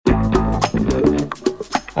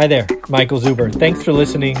Hi there, Michael Zuber. Thanks for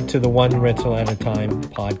listening to the One Rental at a Time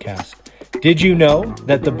podcast. Did you know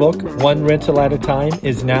that the book One Rental at a Time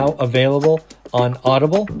is now available on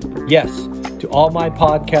Audible? Yes, to all my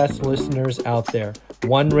podcast listeners out there,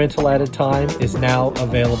 One Rental at a Time is now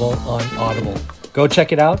available on Audible. Go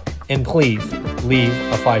check it out and please leave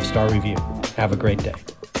a 5-star review. Have a great day.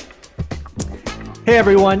 Hey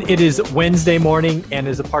everyone, it is Wednesday morning, and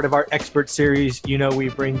as a part of our expert series, we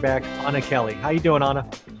bring back Anna Kelly. How you doing, Anna?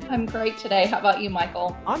 I'm great today. How about you,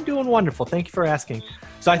 Michael? I'm doing wonderful. Thank you for asking.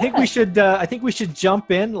 So I think we should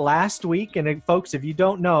jump in. Last week, and folks, if you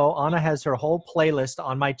don't know, Anna has her whole playlist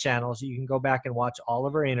on my channel, so you can go back and watch all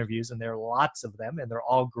of her interviews, and there are lots of them, and they're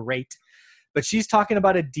all great. But she's talking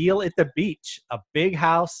about a deal at the beach, a big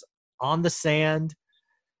house on the sand,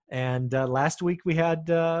 and last week we had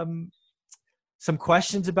some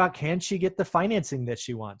questions about can she get the financing that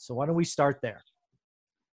she wants. So why don't we start there?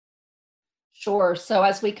 Sure. So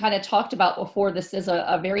as we kind of talked about before, this is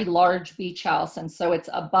a very large beach house. And so it's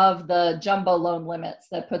above the jumbo loan limits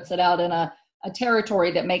that puts it out in a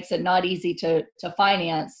territory that makes it not easy to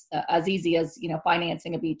finance, as easy as,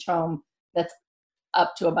 financing a beach home that's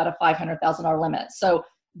up to about a $500,000 limit. So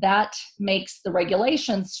that makes the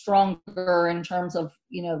regulations stronger in terms of,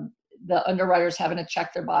 the underwriters having to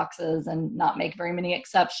check their boxes and not make very many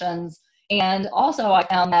exceptions. And also I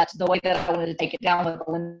found that the way that I wanted to take it down, what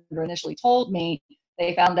the lender initially told me,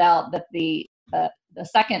 they found out that the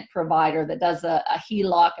second provider that does a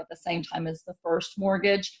HELOC at the same time as the first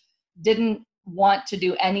mortgage didn't want to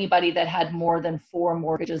do anybody that had more than 4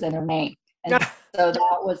 mortgages in their name. And so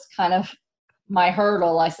that was kind of my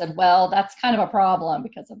hurdle. I said, well, that's kind of a problem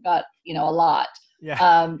because I've got, a lot.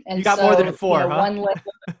 Yeah. And you got more than 4, huh? One lender,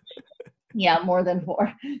 yeah, more than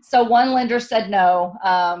 4. So one lender said no.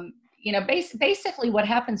 Basically what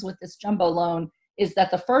happens with this jumbo loan is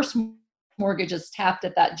that the first mortgage is tapped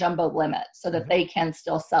at that jumbo limit so that they can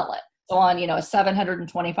still sell it. So on, a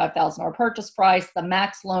 $725,000 purchase price, the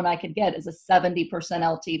max loan I could get is a 70%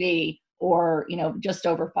 LTV or, just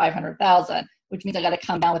over 500,000, which means I got to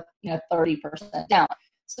come down with, 30% down.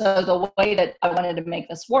 So the way that I wanted to make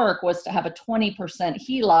this work was to have a 20%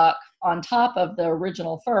 HELOC on top of the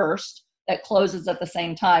original first that closes at the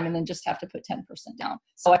same time, and then just have to put 10% down.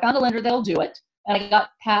 So I found a lender that'll do it, and I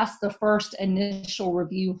got past the first initial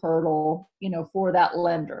review hurdle, for that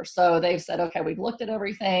lender. So they've said, okay, we've looked at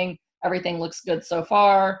everything. Everything looks good so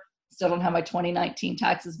far. Still don't have my 2019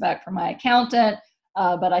 taxes back from my accountant,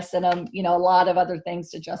 but I sent them, a lot of other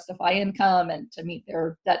things to justify income and to meet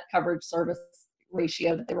their debt coverage service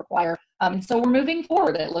ratio that they require. And so we're moving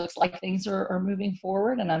forward. It looks like things are moving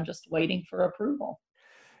forward, and I'm just waiting for approval.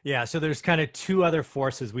 Yeah, so there's kind of 2 other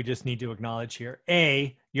forces we just need to acknowledge here.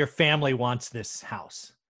 A, your family wants this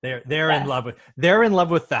house. They're Yes. in love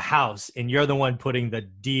with the house, and you're the one putting the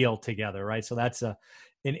deal together, right? So that's an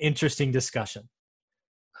interesting discussion.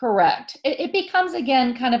 Correct. It becomes,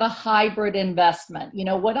 again, kind of a hybrid investment.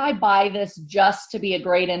 Would I buy this just to be a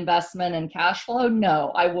great investment and cash flow?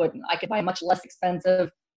 No, I wouldn't. I could buy a much less expensive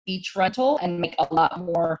beach rental and make a lot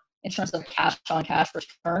more in terms of cash on cash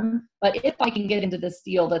return. But if I can get into this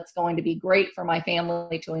deal that's going to be great for my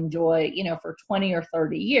family to enjoy, for 20 or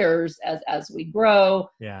 30 years as we grow.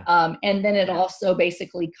 Yeah. And then it also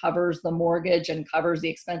basically covers the mortgage and covers the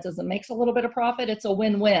expenses and makes a little bit of profit. It's a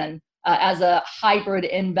win-win as a hybrid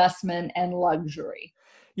investment and luxury.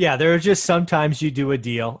 Yeah, there are just sometimes you do a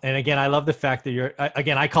deal. And again, I love the fact that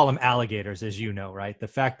I call them alligators, as you know, right? The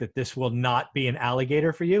fact that this will not be an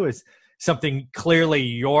alligator for you is something clearly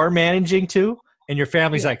you're managing to, and your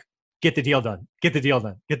family's like, get the deal done, get the deal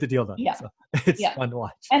done, get the deal done. Yeah. So it's fun to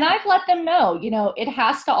watch. And I've let them know, it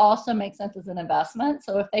has to also make sense as an investment.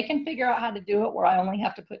 So if they can figure out how to do it where I only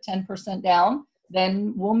have to put 10% down,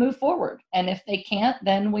 then we'll move forward. And if they can't,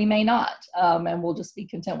 then we may not. And we'll just be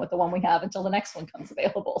content with the one we have until the next one comes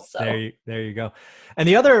available. So there you go. And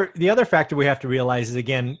the other factor we have to realize is,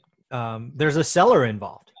 again, there's a seller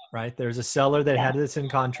involved. Right? There's a seller that had this in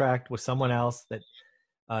contract with someone else that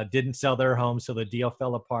didn't sell their home, so the deal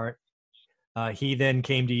fell apart. He then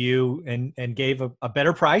came to you and gave a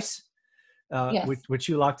better price, which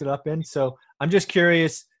you locked it up in. So I'm just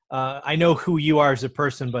curious. I know who you are as a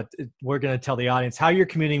person, but we're going to tell the audience how you're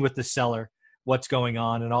communicating with the seller, what's going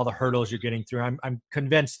on, and all the hurdles you're getting through. I'm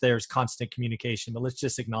convinced there's constant communication, but let's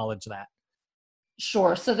just acknowledge that.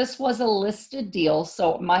 Sure. So this was a listed deal.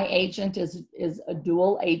 So my agent is a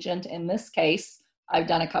dual agent in this case. I've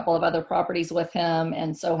done a couple of other properties with him,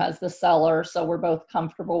 and so has the seller. So we're both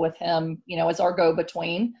comfortable with him, as our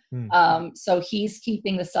go-between. So he's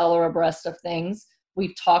keeping the seller abreast of things.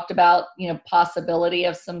 We've talked about, possibility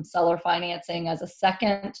of some seller financing as a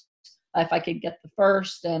second if I could get the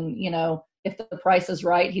first, and, if the price is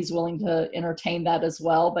right, he's willing to entertain that as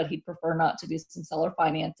well, but he'd prefer not to do some seller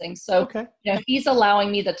financing. So, Okay. He's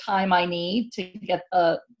allowing me the time I need to get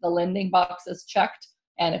the lending boxes checked.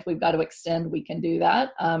 And if we've got to extend, we can do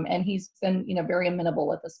that. And he's been, very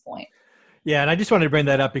amenable at this point. Yeah. And I just wanted to bring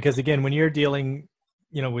that up because, again, when you're dealing,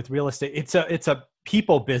 with real estate, it's a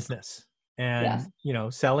people business. And,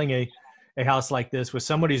 Yes. Selling a house like this with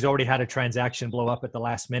somebody who's already had a transaction blow up at the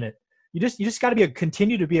last minute, you just got to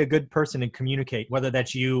continue to be a good person and communicate, whether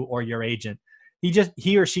that's you or your agent.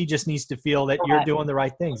 He or she just needs to feel that you're doing the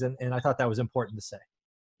right things. And I thought that was important to say.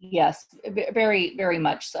 Yes, very, very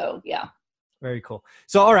much so. Yeah. Very cool.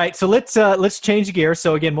 So, all right. So let's change gears.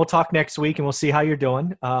 So again, we'll talk next week and we'll see how you're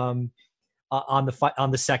doing on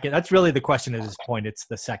the second. That's really the question at this point. It's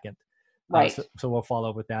the second. Right. So we'll follow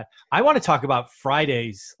up with that. I want to talk about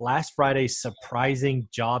last Friday's surprising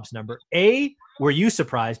jobs number. Were you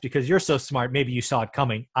surprised? Because you're so smart. Maybe you saw it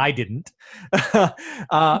coming. I didn't. But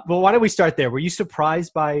why don't we start there? Were you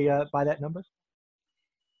surprised by that number?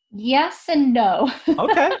 Yes and no.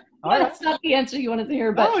 Okay. All right. That's not the answer you wanted to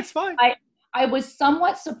hear, but no, it's fine. I was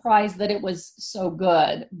somewhat surprised that it was so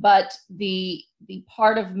good, but the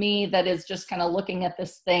part of me that is just kind of looking at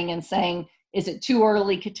this thing and saying, is it too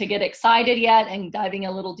early to get excited yet, and diving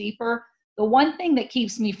a little deeper? The one thing that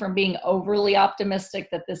keeps me from being overly optimistic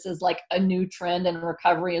that this is like a new trend and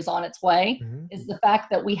recovery is on its way is the fact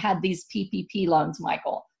that we had these PPP loans,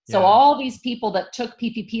 Michael. So all these people that took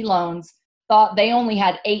PPP loans thought they only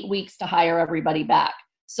had 8 weeks to hire everybody back.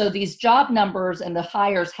 So these job numbers and the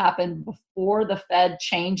hires happened before the Fed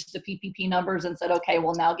changed the PPP numbers and said, okay,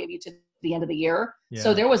 we'll now give you to the end of the year. Yeah.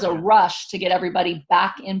 So there was a rush to get everybody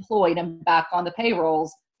back employed and back on the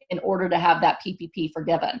payrolls in order to have that PPP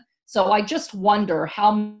forgiven. So I just wonder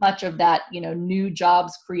how much of that, new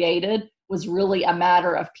jobs created was really a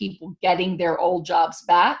matter of people getting their old jobs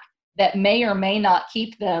back that may or may not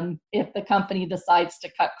keep them if the company decides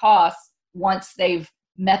to cut costs once they've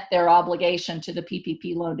met their obligation to the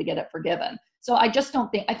PPP loan to get it forgiven. So I just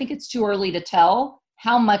I think it's too early to tell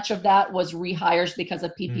how much of that was rehires because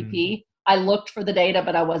of PPP. I looked for the data,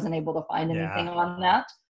 but I wasn't able to find anything on that.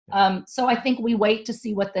 So I think we wait to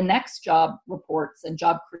see what the next job reports and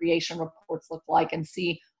job creation reports look like and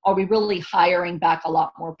see, are we really hiring back a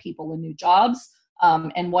lot more people in new jobs?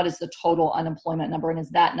 And what is the total unemployment number? And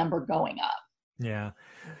is that number going up? Yeah.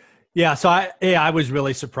 Yeah. So I was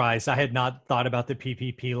really surprised. I had not thought about the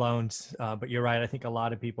PPP loans, but you're right. I think a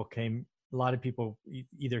lot of people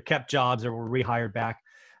either kept jobs or were rehired back.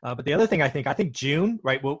 But the other thing I think June,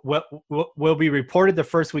 right, will be reported the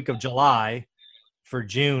first week of July for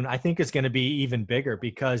June. I think is going to be even bigger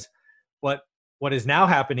because what is now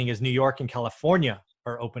happening is New York and California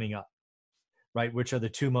are opening up, right, which are the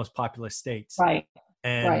two most populous states. Right.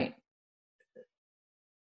 And right.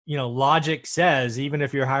 Logic says even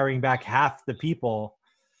if you're hiring back half the people,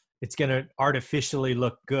 it's going to artificially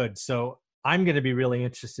look good. So I'm going to be really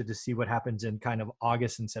interested to see what happens in kind of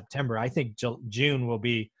August and September. I think June June could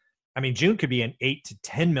be an 8 to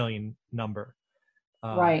 10 million number.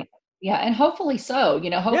 Right. Yeah. And hopefully so.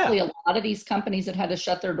 Hopefully a lot of these companies that had to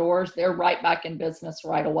shut their doors, they're right back in business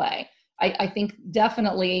right away. I think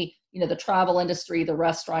definitely, the travel industry, the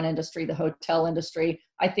restaurant industry, the hotel industry,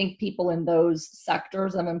 I think people in those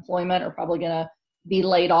sectors of employment are probably going to be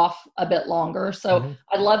laid off a bit longer. So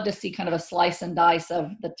I'd love to see kind of a slice and dice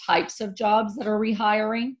of the types of jobs that are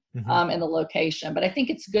rehiring and the location. But I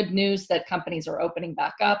think it's good news that companies are opening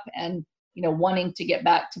back up and, wanting to get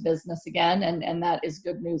back to business again. And that is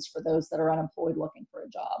good news for those that are unemployed looking for a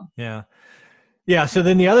job. Yeah. Yeah. So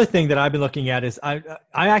then the other thing that I've been looking at is I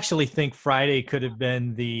actually think Friday could have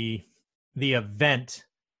been the event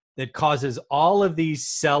that causes all of these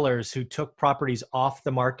sellers who took properties off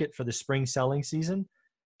the market for the spring selling season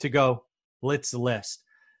to go, let's list.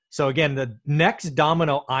 So again, the next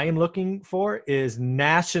domino I am looking for is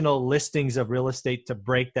national listings of real estate to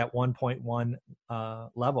break that 1.1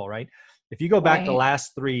 level, right? If you go back the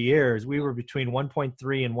last 3 years, we were between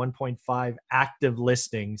 1.3 and 1.5 active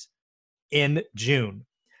listings in June.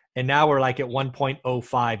 And now we're like at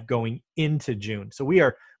 1.05 going into June. So we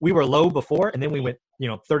were low before, and then we went,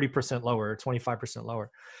 30% lower or 25% lower.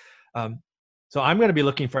 So I'm going to be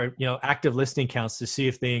looking for, active listing counts to see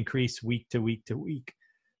if they increase week to week to week.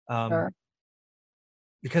 Sure.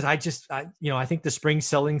 Because I think the spring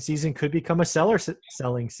selling season could become a seller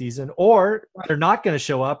selling season, or they're not going to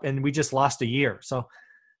show up and we just lost a year. So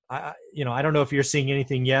I don't know if you're seeing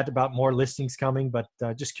anything yet about more listings coming, but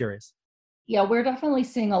just curious. Yeah, we're definitely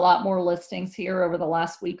seeing a lot more listings here over the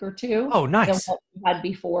last week or two. Oh, nice. Than what we had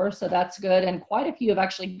before, so that's good. And quite a few have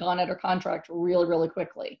actually gone under contract really, really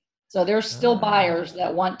quickly. So there's still buyers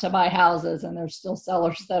that want to buy houses, and there's still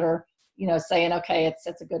sellers that are, saying, okay,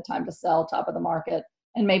 it's a good time to sell, top of the market,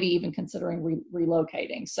 and maybe even considering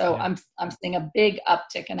relocating. So I'm seeing a big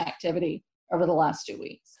uptick in activity over the last 2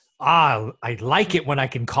 weeks. I like it when I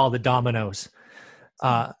can call the dominoes.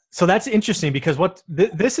 So that's interesting, because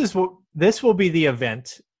this will be the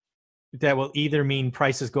event that will either mean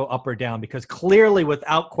prices go up or down, because clearly,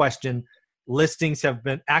 without question,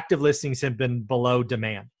 active listings have been below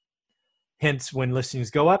demand. Hence, when listings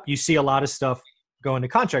go up, you see a lot of stuff go into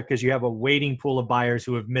contract because you have a waiting pool of buyers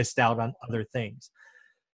who have missed out on other things.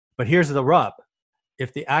 But here's the rub.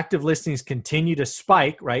 If the active listings continue to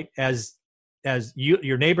spike, right, as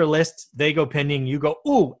your neighbor lists, they go pending, you go,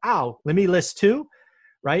 ooh, ow, let me list too,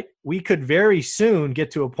 right? We could very soon get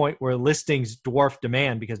to a point where listings dwarf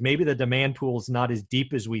demand, because maybe the demand pool is not as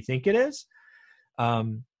deep as we think it is.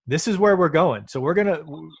 This is where we're going. So we're gonna,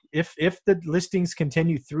 if the listings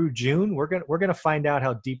continue through June, we're gonna find out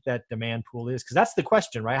how deep that demand pool is, because that's the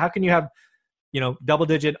question, right? How can you have,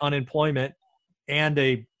 double-digit unemployment and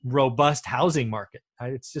a robust housing market?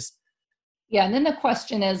 Right? It's just. Yeah, and then the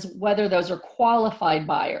question is whether those are qualified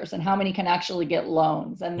buyers and how many can actually get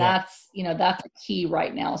loans, and that's a key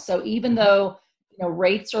right now. So even though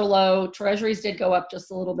rates are low, treasuries did go up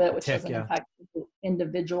just a little bit, which doesn't impact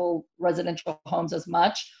individual residential homes as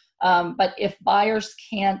much. But if buyers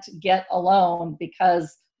can't get a loan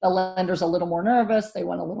because the lender's a little more nervous, they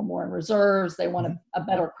want a little more in reserves, they want a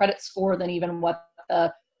better credit score than even what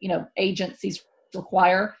the agencies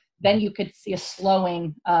require, then you could see a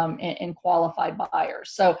slowing in qualified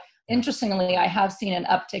buyers. So interestingly, I have seen an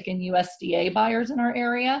uptick in USDA buyers in our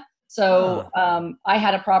area. So I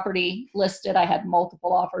had a property listed, I had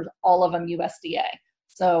multiple offers, all of them USDA.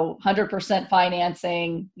 So 100%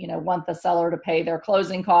 financing, want the seller to pay their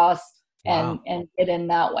closing costs and get in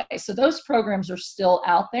that way. So those programs are still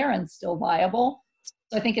out there and still viable.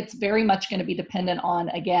 So I think it's very much going to be dependent on,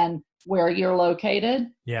 again, where you're located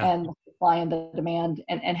and the supply and the demand,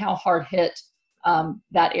 and how hard hit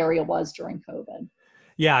that area was during COVID.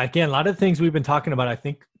 Yeah, again, a lot of the things we've been talking about, I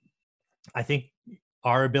think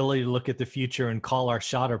our ability to look at the future and call our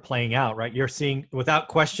shot are playing out, right? You're seeing, without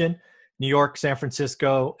question, New York, San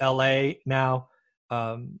Francisco, LA now,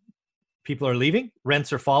 people are leaving,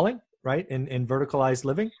 rents are falling, right? In verticalized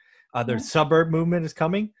living. The suburb movement is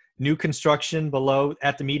coming, new construction below,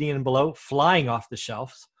 at the median and below, flying off the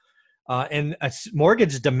shelves. And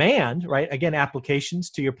mortgage demand, right? Again, applications,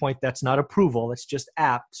 to your point, that's not approval, it's just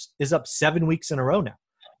apps, is up 7 weeks in a row now.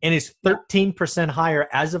 And is 13% higher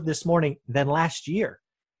as of this morning than last year.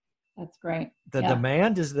 That's great. The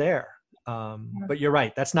demand is there. But you're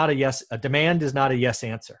right. That's not a yes. A demand is not a yes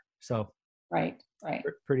answer. So right.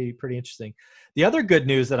 Pretty interesting. The other good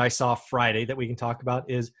news that I saw Friday that we can talk about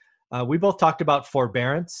is we both talked about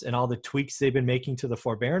forbearance and all the tweaks they've been making to the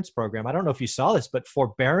forbearance program. I don't know if you saw this, but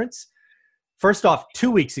forbearance, first off, 2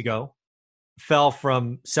 weeks ago, fell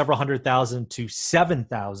from several 100,000 to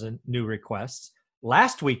 7,000 new requests.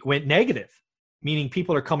 Last week went negative, meaning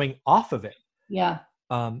people are coming off of it. Yeah.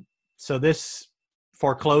 So this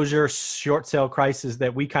foreclosure short sale crisis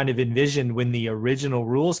that we kind of envisioned when the original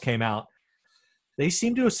rules came out, they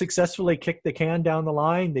seem to have successfully kicked the can down the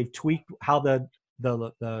line. They've tweaked how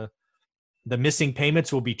the missing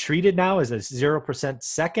payments will be treated now as a 0%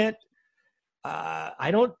 second.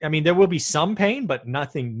 There will be some pain, but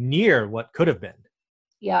nothing near what could have been.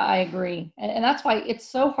 Yeah, I agree. And that's why it's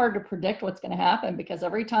so hard to predict what's going to happen, because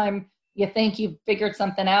every time you think you've figured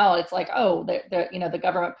something out, it's like, the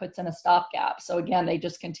government puts in a stopgap. So again, they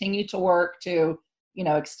just continue to work to,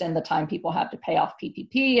 extend the time people have to pay off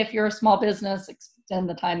PPP if you're a small business, extend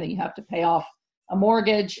the time that you have to pay off a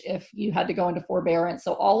mortgage if you had to go into forbearance.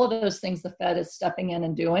 So all of those things the Fed is stepping in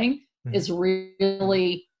and doing is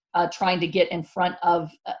really trying to get in front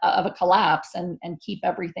of a collapse and keep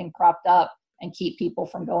everything propped up and keep people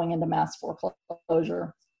from going into mass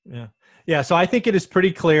foreclosure. Yeah. So I think it is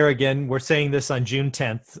pretty clear. Again, we're saying this on June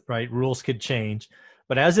 10th, right? Rules could change.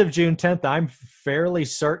 But as of June 10th, I'm fairly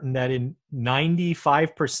certain that in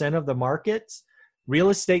 95% of the markets, real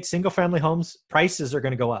estate, single-family homes, prices are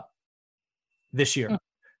going to go up this year,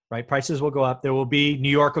 right? Prices will go up. There will be, New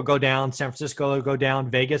York will go down, San Francisco will go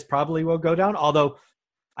down, Vegas probably will go down. Although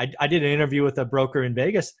I did an interview with a broker in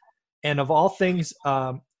Vegas, and of all things,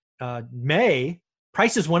 May,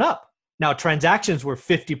 prices went up. Now, transactions were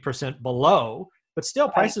 50% below, but still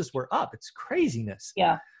prices were up. It's craziness.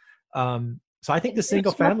 Yeah. So I think the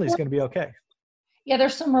single family is going to be okay. Yeah,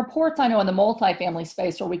 there's some reports I know in the multifamily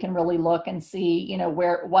space where we can really look and see,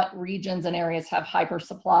 what regions and areas have hyper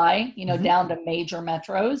supply, Mhm. down to major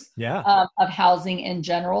metros Yeah. of housing in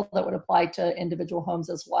general that would apply to individual homes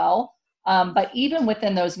as well. But even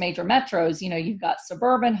within those major metros, you've got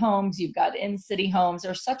suburban homes, you've got in-city homes.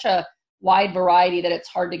 There's such a wide variety that it's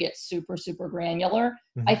hard to get super, super granular.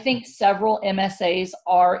 I Mhm. think several MSAs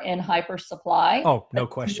are in hyper supply, Oh, but no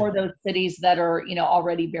it's question. more those cities that are,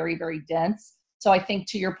 already very, very dense. So I think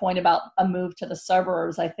to your point about a move to the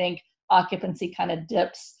suburbs, I think occupancy kind of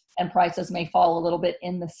dips and prices may fall a little bit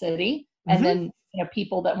in the city. And Mhm. then,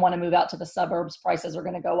 people that want to move out to the suburbs, prices are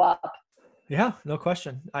going to go up. Yeah, no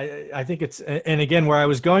question. I think it's, and again, where I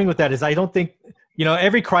was going with that is I don't think,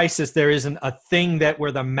 every crisis there isn't a thing that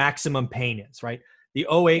where the maximum pain is, right? The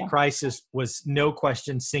 '08 Yeah, crisis was no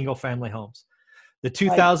question single family homes. The right.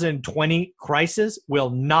 2020 crisis will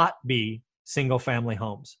not be single family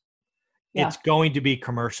homes. Yeah, It's going to be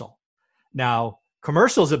commercial. Now,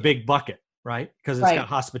 commercial is a big bucket, right? Because it's got right.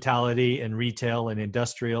 hospitality and retail and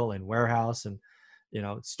industrial and warehouse and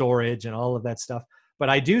storage and all of that stuff. But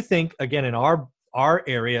I do think, again, in our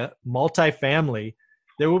area, multifamily,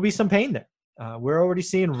 there will be some pain there. We're already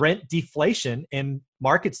seeing rent deflation in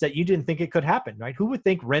markets that you didn't think it could happen, right? Who would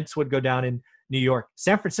think rents would go down in New York?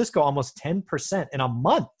 San Francisco, almost 10% in a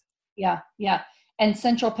month. Yeah, yeah. And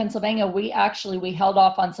central Pennsylvania, we held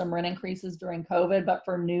off on some rent increases during COVID, but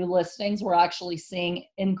for new listings, we're actually seeing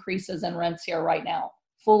increases in rents here right now.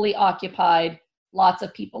 Fully occupied, lots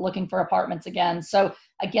of people looking for apartments again. So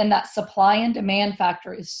again, that supply and demand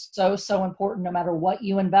factor is so, so important. No matter what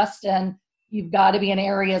you invest in, you've got to be in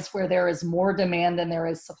areas where there is more demand than there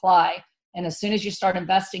is supply. And as soon as you start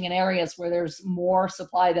investing in areas where there's more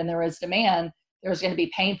supply than there is demand, there's going to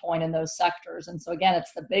be pain point in those sectors. And so again,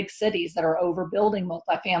 it's the big cities that are overbuilding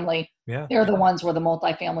multifamily. Yeah. They're the ones where the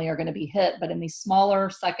multifamily are going to be hit. But in these smaller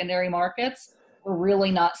secondary markets, we're really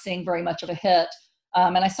not seeing very much of a hit.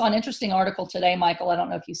 And I saw an interesting article today, Michael. I don't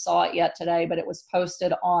know if you saw it yet today, but it was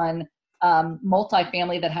posted on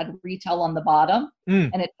multifamily that had retail on the bottom. Mm.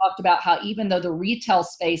 And it talked about how even though the retail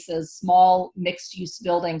spaces, small mixed use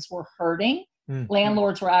buildings were hurting, Mm.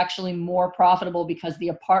 landlords were actually more profitable because the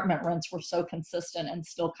apartment rents were so consistent and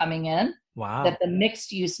still coming in, that Wow. the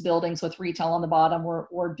mixed use buildings with retail on the bottom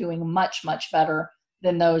were doing much, much better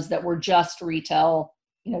than those that were just retail,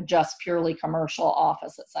 just purely commercial,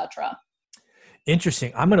 office, etc.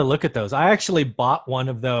 Interesting. I'm going to look at those. I actually bought one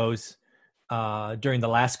of those during the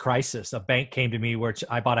last crisis. A bank came to me where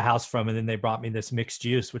I bought a house from, and then they brought me this mixed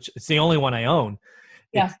use, which it's the only one I own.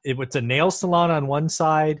 Yeah. It's a nail salon on one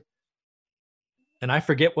side, and I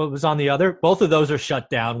forget what was on the other. Both of those are shut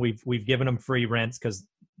down. We've given them free rents because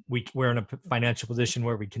we're in a financial position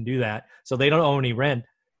where we can do that. So they don't owe any rent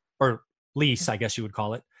or lease, I guess you would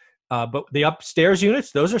call it. But the upstairs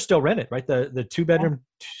units, those are still rented, right? The two bedroom,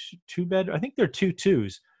 I think they're two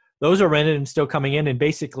twos. Those are rented and still coming in, and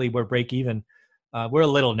basically we're break even. We're a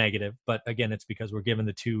little negative, but again, it's because we're giving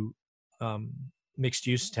the two mixed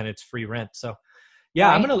use tenants free rent. So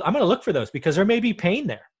yeah, Right. I'm gonna look for those because there may be pain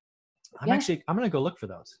there. I'm Yeah. gonna go look for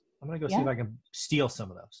those. I'm gonna go see Yeah. if I can steal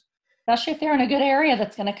some of those. Especially if they're in a good area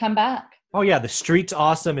that's going to come back. Oh yeah, the street's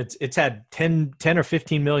awesome. It's had 10 or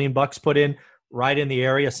 15 million bucks put in right in the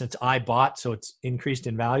area since I bought, so it's increased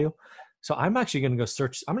in value. So I'm actually going to go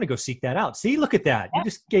search. I'm going to go seek that out. See, look at that. You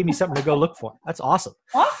just gave me something to go look for. That's awesome.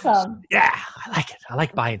 Awesome. Yeah, I like it. I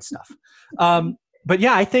like buying stuff. But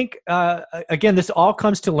yeah, I think again, this all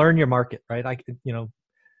comes to learn your market, right?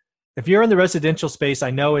 If you're in the residential space, I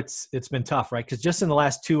know it's been tough, right? Because just in the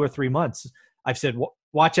last 2 or 3 months, I've said,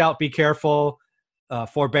 watch out, be careful.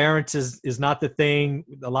 Forbearance is not the thing.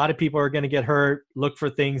 A lot of people are going to get hurt. Look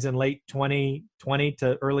for things in late 2020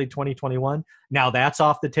 to early 2021. Now that's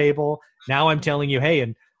off the table. Now I'm telling you, hey,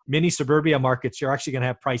 in many suburbia markets, you're actually going to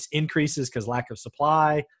have price increases because lack of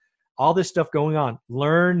supply, all this stuff going on.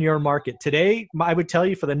 Learn your market. Today, I would tell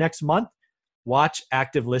you for the next month, watch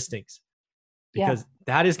active listings because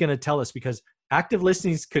that is going to tell us, because active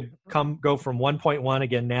listings could go from 1.1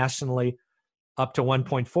 again nationally up to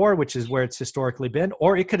 1.4, which is where it's historically been,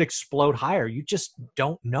 or it could explode higher. You just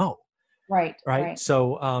don't know. Right.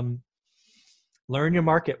 So learn your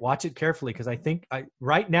market, watch it carefully, because I think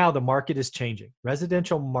right now the market is changing.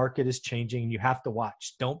 Residential market is changing, and you have to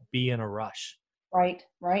watch. Don't be in a rush. Right.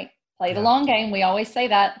 Play the long game. We always say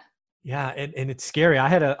that. Yeah, and it's scary. I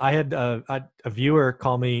had a viewer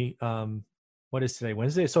call me. What is today?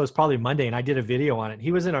 Wednesday. So it's probably Monday, and I did a video on it.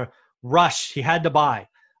 He was in a rush. He had to buy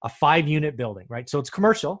a 5-unit building, right? So it's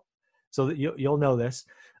commercial. So that you'll know this.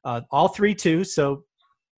 All 3 twos. So,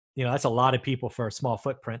 that's a lot of people for a small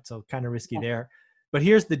footprint. So kind of risky there. But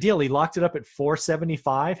here's the deal. He locked it up at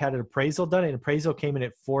 475, had an appraisal done, and appraisal came in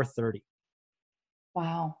at 430.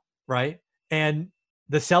 Wow. Right. And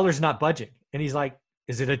the seller's not budging. And he's like,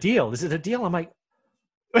 is it a deal? Is it a deal? I'm like,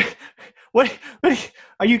 what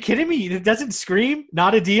are you kidding me? It doesn't scream,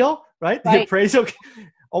 not a deal, right? The appraisal.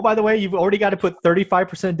 Oh, by the way, you've already got to put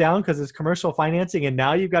 35% down because it's commercial financing. And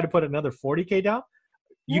now you've got to put another 40K down.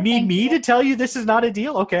 You need me to tell you this is not a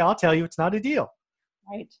deal? Okay. I'll tell you it's not a deal.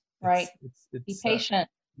 Right. Be patient.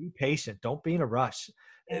 Be patient. Don't be in a rush.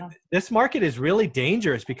 Yeah. This market is really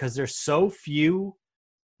dangerous because there's so few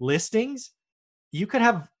listings. You could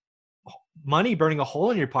have money burning a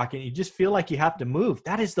hole in your pocket and you just feel like you have to move.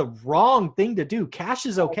 That is the wrong thing to do. Cash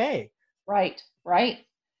is okay. Right.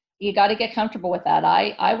 You got to get comfortable with that.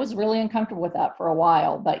 I was really uncomfortable with that for a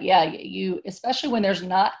while, but yeah, you, especially when there's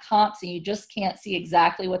not comps and you just can't see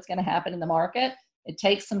exactly what's going to happen in the market, it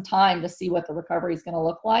takes some time to see what the recovery is going to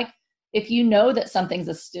look like. If you know that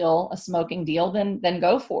something's still a smoking deal, then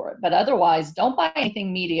go for it. But otherwise, don't buy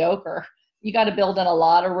anything mediocre. You got to build in a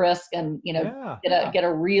lot of risk and, get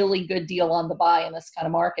a really good deal on the buy in this kind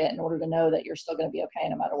of market in order to know that you're still going to be okay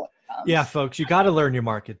no matter what comes. Yeah, folks, you got to learn your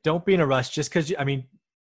market. Don't be in a rush just because,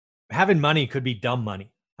 having money could be dumb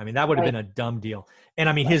money. That would have been a dumb deal. And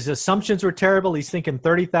his assumptions were terrible. He's thinking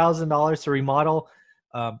 $30,000 to remodel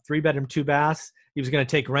 3-bedroom, 2 baths. He was going to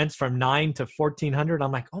take rents from $900 to $1,400.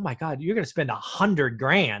 I'm like, oh my God, you're going to spend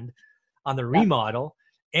 $100,000 on the remodel.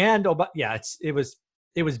 And it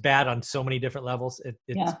was bad on so many different levels.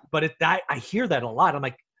 But I hear that a lot. I'm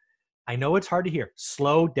like, I know it's hard to hear.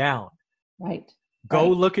 Slow down. Right. Go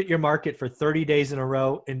look at your market for 30 days in a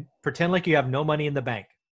row and pretend like you have no money in the bank.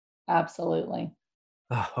 Absolutely.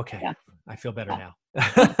 Oh, okay. Yeah. I feel better now.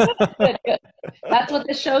 Good. That's what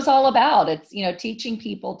this show's all about. It's, teaching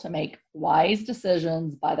people to make wise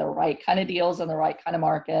decisions, buy the right kind of deals in the right kind of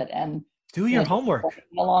market, and do your homework.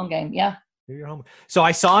 The long game. Yeah. Do your homework. So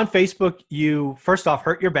I saw on Facebook, you first off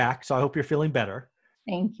hurt your back. So I hope you're feeling better.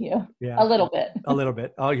 Thank you. Yeah. A little bit. A little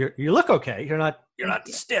bit. Oh, you look okay. You're not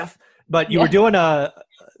stiff, but you were doing a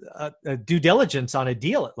due diligence on a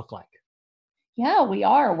deal. It looked like. Yeah, we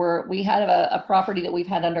are. We had a property that we've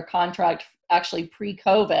had under contract actually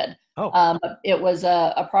pre-COVID. It was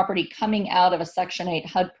a property coming out of a Section 8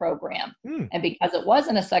 HUD program. And because it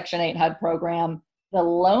wasn't a Section 8 HUD program, the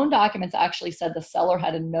loan documents actually said the seller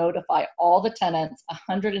had to notify all the tenants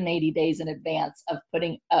 180 days in advance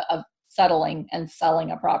of settling and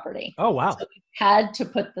selling a property. Oh, wow. So we had to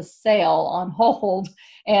put the sale on hold.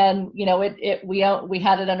 And, we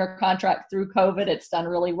had it under contract through COVID. It's done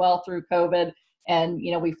really well through COVID. And,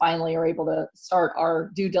 we finally are able to start our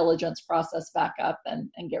due diligence process back up and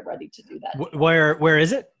get ready to do that. Where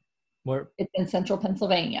is it? It's in Central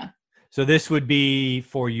Pennsylvania. So this would be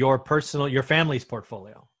for your family's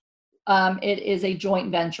portfolio. It is a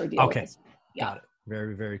joint venture deal. Okay. Got it.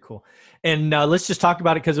 Very, very cool. And let's just talk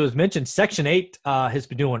about it because it was mentioned. Section 8 has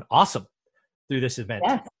been doing awesome through this event,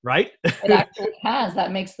 right? It actually has.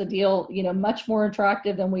 That makes the deal, much more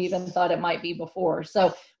attractive than we even thought it might be before.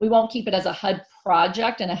 So we won't keep it as a HUD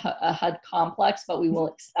project and a HUD complex, but we will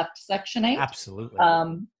accept Section 8. Absolutely.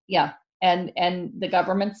 And the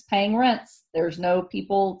government's paying rents. There's no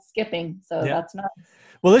people skipping. So that's nice.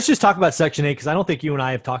 Well, let's just talk about Section 8 because I don't think you and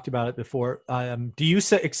I have talked about it before. Do you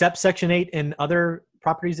accept Section 8 in other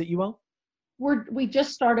properties that you own? We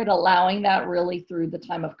just started allowing that really through the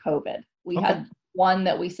time of COVID. We had one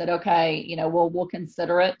that we said, okay, we'll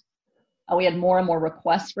consider it. We had more and more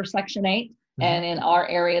requests for Section 8. And in our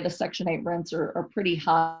area, the Section 8 rents are pretty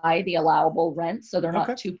high, the allowable rents. So they're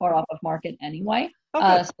not too far off of market anyway.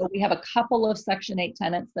 So we have a couple of Section 8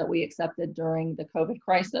 tenants that we accepted during the COVID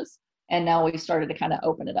crisis. And now we've started to kind of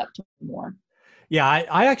open it up to more. Yeah,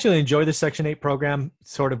 I actually enjoy the Section 8 program,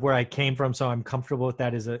 sort of where I came from. So I'm comfortable with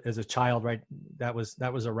that as a child, right? That was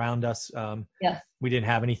around us. Yes. We didn't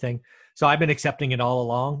have anything. So I've been accepting it all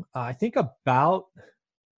along. I think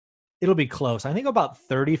it'll be close. I think about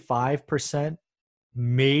 35%,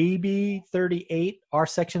 maybe 38 are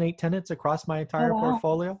Section 8 tenants across my entire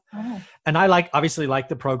portfolio. Wow. And I obviously like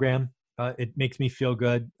the program. It makes me feel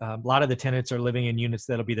good. A lot of the tenants are living in units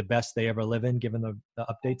that'll be the best they ever live in, given the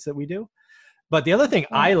updates that we do. But the other thing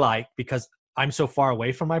I like, because I'm so far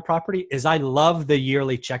away from my property, is I love the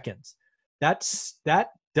yearly check-ins. That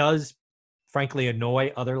does, frankly,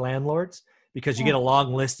 annoy other landlords because you get a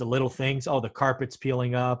long list of little things. Oh, the carpet's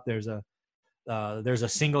peeling up. There's a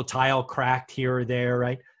single tile cracked here or there,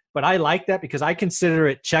 right? But I like that because I consider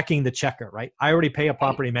it checking the checker, right? I already pay a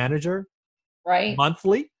property manager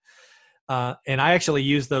monthly. And I actually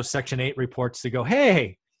use those Section 8 reports to go,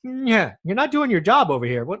 hey, you're not doing your job over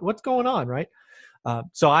here. What's going on, right?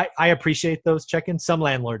 So I appreciate those check-ins. Some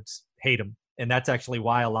landlords hate them, and that's actually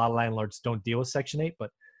why a lot of landlords don't deal with Section 8. But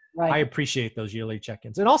I Right. appreciate those yearly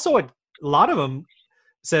check-ins. And also, a lot of them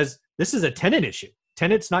says this is a tenant issue.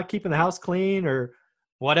 Tenant's not keeping the house clean or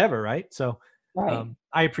whatever, right? So Right.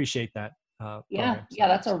 I appreciate that. Yeah. program. Yeah.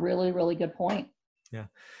 That's a really, really good point. Yeah.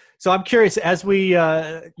 So I'm curious, as we,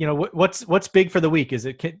 what's big for the week? Is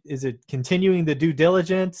it continuing the due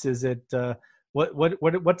diligence? Is it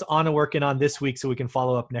what's Anna working on this week so we can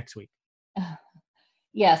follow up next week?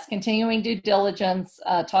 Yes, continuing due diligence,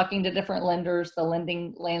 talking to different lenders. The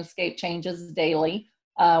lending landscape changes daily.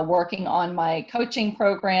 Working on my coaching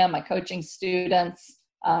program, my coaching students,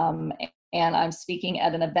 and I'm speaking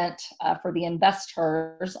at an event for the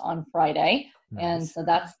investors on Friday. Nice. And so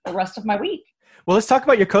that's the rest of my week. Well, let's talk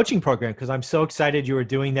about your coaching program, because I'm so excited you were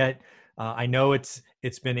doing that. I know it's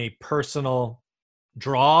been a personal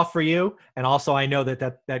draw for you, and also I know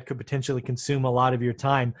that could potentially consume a lot of your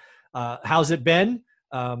time. How's it been?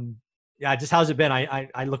 Just how's it been?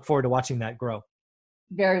 I look forward to watching that grow.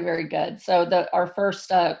 Very, very good. So our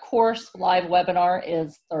first course live webinar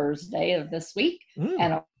is Thursday of this week,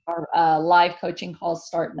 and our live coaching calls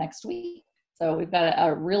start next week. So we've got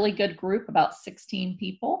a really good group, about 16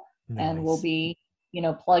 people. Nice. And we'll be,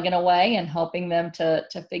 plugging away and helping them to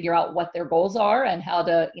figure out what their goals are and how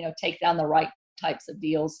to, take down the right types of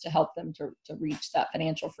deals to help them to reach that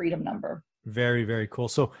financial freedom number. Very, very cool.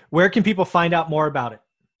 So where can people find out more about it?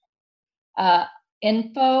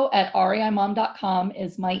 Info@reimom.com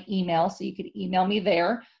is my email. So you could email me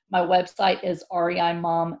there. My website is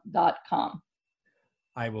reimom.com.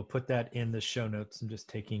 I will put that in the show notes. I'm just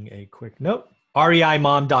taking a quick note.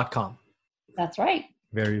 reimom.com. That's right.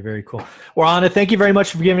 Very, very cool. Well, Anna, thank you very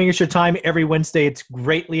much for giving us your time every Wednesday. It's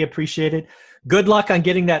greatly appreciated. Good luck on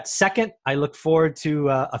getting that second. I look forward to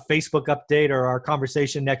a Facebook update or our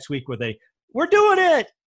conversation next week with we're doing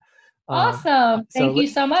it. Awesome. Thank you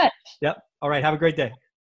so much. Yep. All right. Have a great day.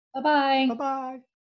 Bye-bye. Bye-bye.